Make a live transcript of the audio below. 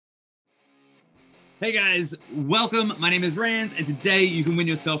Hey guys, welcome. My name is Rands, and today you can win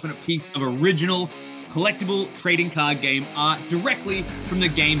yourself a piece of original collectible trading card game art directly from the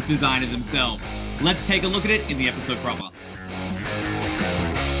game's designers themselves. Let's take a look at it in the episode proper.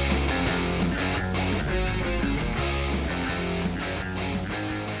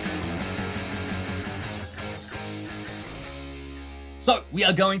 So we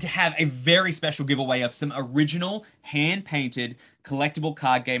are going to have a very special giveaway of some original hand-painted collectible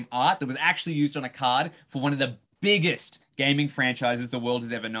card game art that was actually used on a card for one of the biggest gaming franchises the world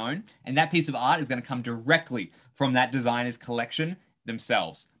has ever known. And that piece of art is going to come directly from that designer's collection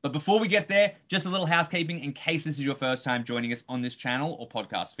themselves. But before we get there, just a little housekeeping in case this is your first time joining us on this channel or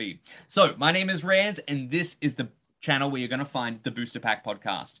podcast feed. So my name is Rands, and this is the channel where you're going to find the Booster Pack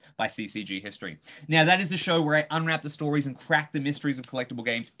podcast by CCG History. Now, that is the show where I unwrap the stories and crack the mysteries of collectible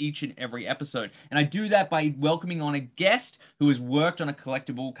games each and every episode. And I do that by welcoming on a guest who has worked on a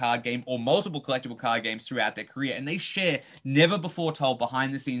collectible card game or multiple collectible card games throughout their career, and they share never before told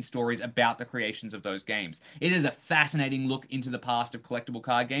behind the scenes stories about the creations of those games. It is a fascinating look into the past of collectible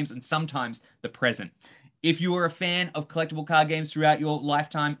card games and sometimes the present. If you are a fan of collectible card games throughout your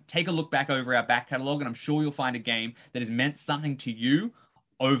lifetime, take a look back over our back catalog, and I'm sure you'll find a game that has meant something to you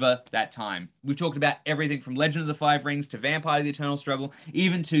over that time. We've talked about everything from Legend of the Five Rings to Vampire the Eternal Struggle,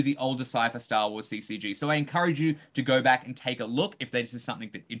 even to the older Cypher Star Wars CCG. So I encourage you to go back and take a look if this is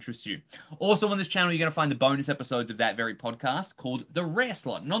something that interests you. Also on this channel, you're going to find the bonus episodes of that very podcast called The Rare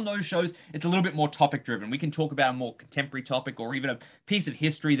Slot. And on those shows, it's a little bit more topic driven. We can talk about a more contemporary topic or even a piece of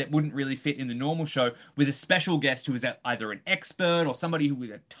history that wouldn't really fit in the normal show with a special guest who is either an expert or somebody who with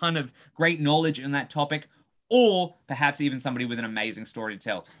a ton of great knowledge in that topic, or perhaps even somebody with an amazing story to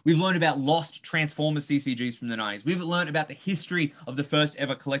tell. We've learned about lost Transformers CCGs from the 90s. We've learned about the history of the first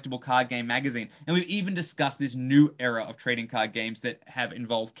ever collectible card game magazine. And we've even discussed this new era of trading card games that have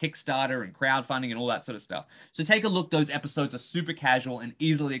involved Kickstarter and crowdfunding and all that sort of stuff. So take a look. Those episodes are super casual and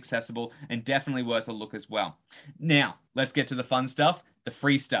easily accessible and definitely worth a look as well. Now, let's get to the fun stuff, the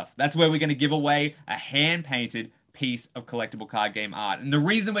free stuff. That's where we're going to give away a hand-painted piece of collectible card game art. And the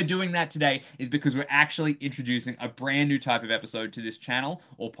reason we're doing that today is because we're actually introducing a brand new type of episode to this channel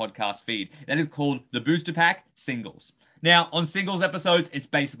or podcast feed. That is called the Booster Pack Singles. Now, on singles episodes, it's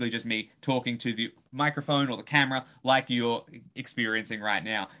basically just me talking to the microphone or the camera like you're experiencing right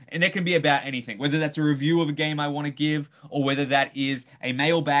now. And it can be about anything, whether that's a review of a game I want to give, or whether that is a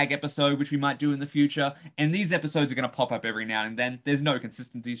mailbag episode, which we might do in the future. And these episodes are going to pop up every now and then. There's no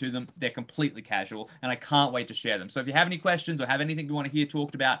consistency to them. They're completely casual, and I can't wait to share them. So if you have any questions or have anything you want to hear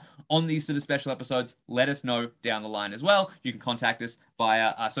talked about on these sort of special episodes, let us know down the line as well. You can contact us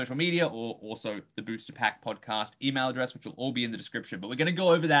via our social media or also the Booster Pack podcast email address, which will all be in the description. But we're going to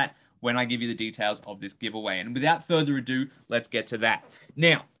go over that when I give you the details of this giveaway. And without further ado, let's get to that.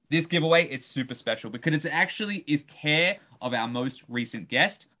 Now, this giveaway, it's super special because it actually is care of our most recent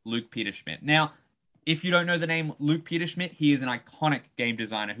guest, Luke Peterschmidt. Now, if you don't know the name Luke Peterschmidt, he is an iconic game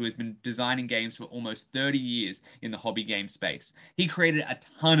designer who has been designing games for almost 30 years in the hobby game space. He created a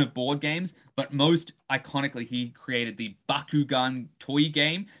ton of board games, but most iconically, he created the Bakugan toy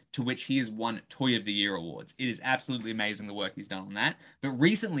game, to which he has won Toy of the Year awards. It is absolutely amazing the work he's done on that. But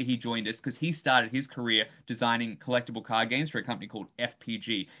recently he joined us because he started his career designing collectible card games for a company called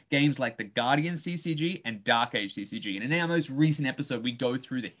FPG. Games like the Guardian CCG and Dark Age CCG. And in our most recent episode, we go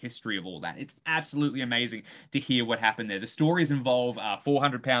through the history of all that. It's absolutely amazing to hear what happened there. The stories involve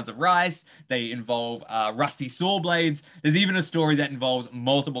 400 pounds of rice. They involve rusty saw blades. There's even a story that involves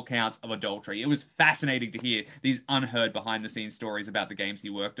multiple counts of adultery. It was fascinating to hear these unheard behind the scenes stories about the games he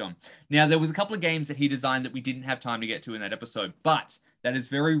worked on. Now, there was a couple of games that he designed that we didn't have time to get to in that episode, but that is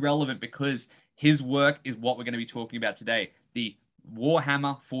very relevant because his work is what we're going to be talking about today, the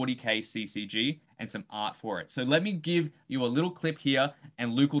Warhammer 40k CCG and some art for it. So let me give you a little clip here,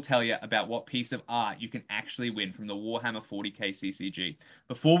 and Luke will tell you about what piece of art you can actually win from the Warhammer 40k CCG.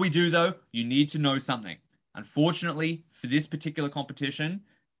 Before we do, though, you need to know something. Unfortunately, for this particular competition,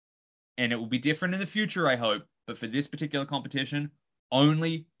 and it will be different in the future, I hope, but for this particular competition,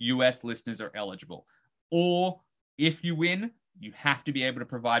 only US listeners are eligible. Or if you win, you have to be able to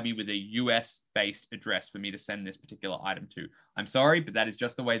provide me with a US-based address for me to send this particular item to. I'm sorry, but that is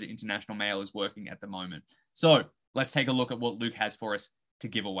just the way the international mail is working at the moment. So let's take a look at what Luke has for us to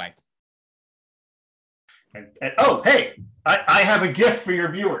give away. Oh, hey, I have a gift for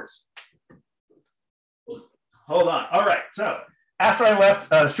your viewers. Hold on. All right. So after I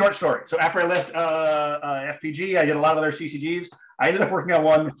left, short story. So after I left FPG, I did a lot of other CCGs. I ended up working on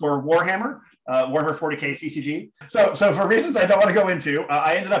one for Warhammer, Warhammer 40k CCG. So for reasons I don't want to go into,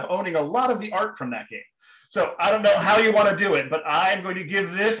 I ended up owning a lot of the art from that game. So I don't know how you want to do it, but I'm going to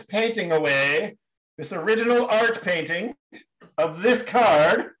give this painting away this original art painting of this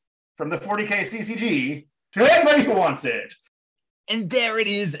card from the 40K CCG to anybody who wants it. And there it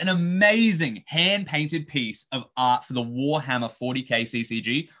is, an amazing hand-painted piece of art for the Warhammer 40K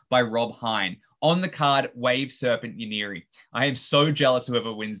CCG by Rob Hine. On the card, Wave Serpent Yniri. I am so jealous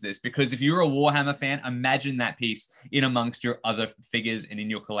whoever wins this, because if you're a Warhammer fan, imagine that piece in amongst your other figures and in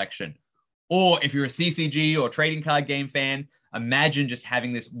your collection. Or if you're a CCG or trading card game fan, imagine just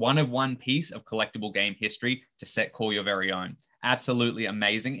having this one-of-one piece of collectible game history to call your very own. Absolutely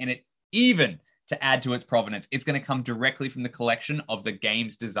amazing. And it even, to add to its provenance, it's going to come directly from the collection of the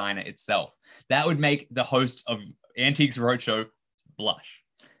game's designer itself. That would make the hosts of Antiques Roadshow blush.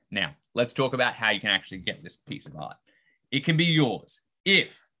 Now, let's talk about how you can actually get this piece of art. It can be yours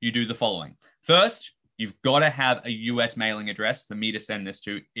if you do the following. First, you've got to have a US mailing address for me to send this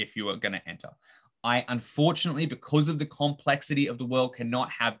to if you are going to enter. I, unfortunately, because of the complexity of the world,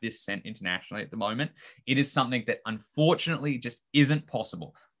 cannot have this sent internationally at the moment. It is something that, unfortunately, just isn't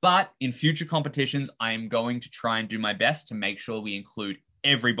possible. But in future competitions, I am going to try and do my best to make sure we include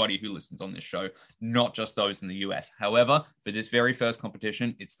everybody who listens on this show, not just those in the US. However, for this very first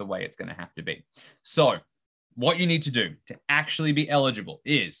competition, it's the way it's going to have to be. So what you need to do to actually be eligible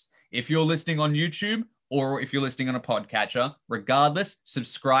is, if you're listening on YouTube or if you're listening on a podcatcher, regardless,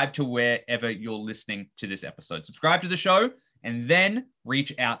 subscribe to wherever you're listening to this episode. Subscribe to the show and then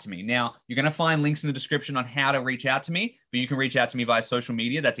reach out to me. Now, you're going to find links in the description on how to reach out to me, but you can reach out to me via social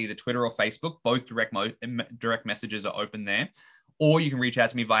media. That's either Twitter or Facebook. Both direct messages are open there. Or you can reach out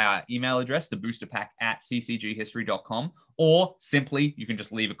to me via our email address, theboosterpack@ccghistory.com, or simply you can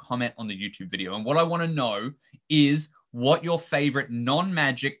just leave a comment on the YouTube video. And what I want to know is what your favorite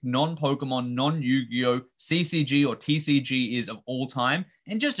non-Magic, non-Pokemon, non-Yu-Gi-Oh, CCG or TCG is of all time.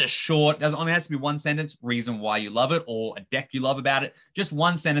 And just a short, it has to be one sentence, reason why you love it, or a deck you love about it. Just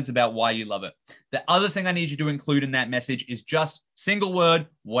one sentence about why you love it. The other thing I need you to include in that message is just single word,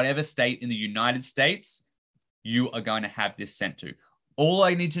 whatever state in the United States you are going to have this sent to. All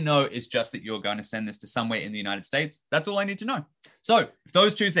I need to know is just that you're going to send this to somewhere in the United States. That's all I need to know. So if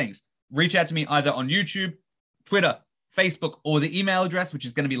those two things, reach out to me either on YouTube, Twitter, Facebook, or the email address, which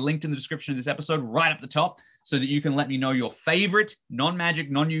is going to be linked in the description of this episode right up the top, so that you can let me know your favorite non-Magic,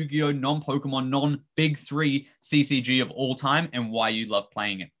 non-Yu-Gi-Oh, non-Pokemon, non-Big Three CCG of all time and why you love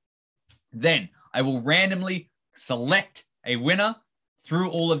playing it. Then I will randomly select a winner. Through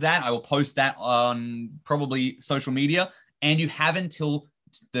all of that, I will post that on probably social media. And you have until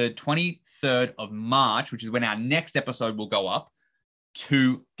the 23rd of March, which is when our next episode will go up,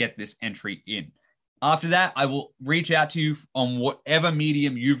 to get this entry in. After that, I will reach out to you on whatever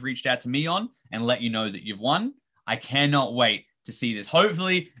medium you've reached out to me on and let you know that you've won. I cannot wait to see this.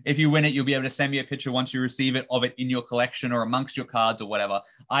 Hopefully, if you win it, you'll be able to send me a picture once you receive it of it in your collection or amongst your cards or whatever.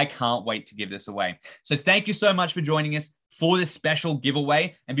 I can't wait to give this away. So thank you so much for joining us for this special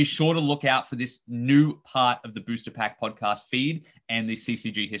giveaway, and be sure to look out for this new part of the Booster Pack podcast feed and the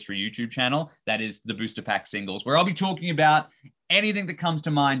CCG History YouTube channel. That is the Booster Pack Singles, where I'll be talking about anything that comes to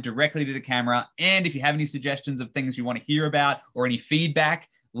mind directly to the camera. And if you have any suggestions of things you want to hear about or any feedback,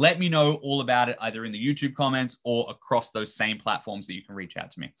 let me know all about it, either in the YouTube comments or across those same platforms that you can reach out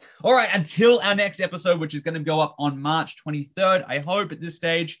to me. All right, until our next episode, which is going to go up on March 23rd, I hope at this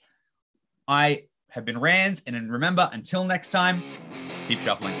stage, I have been Rands, and then remember, until next time, keep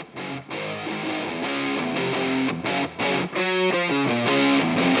shuffling.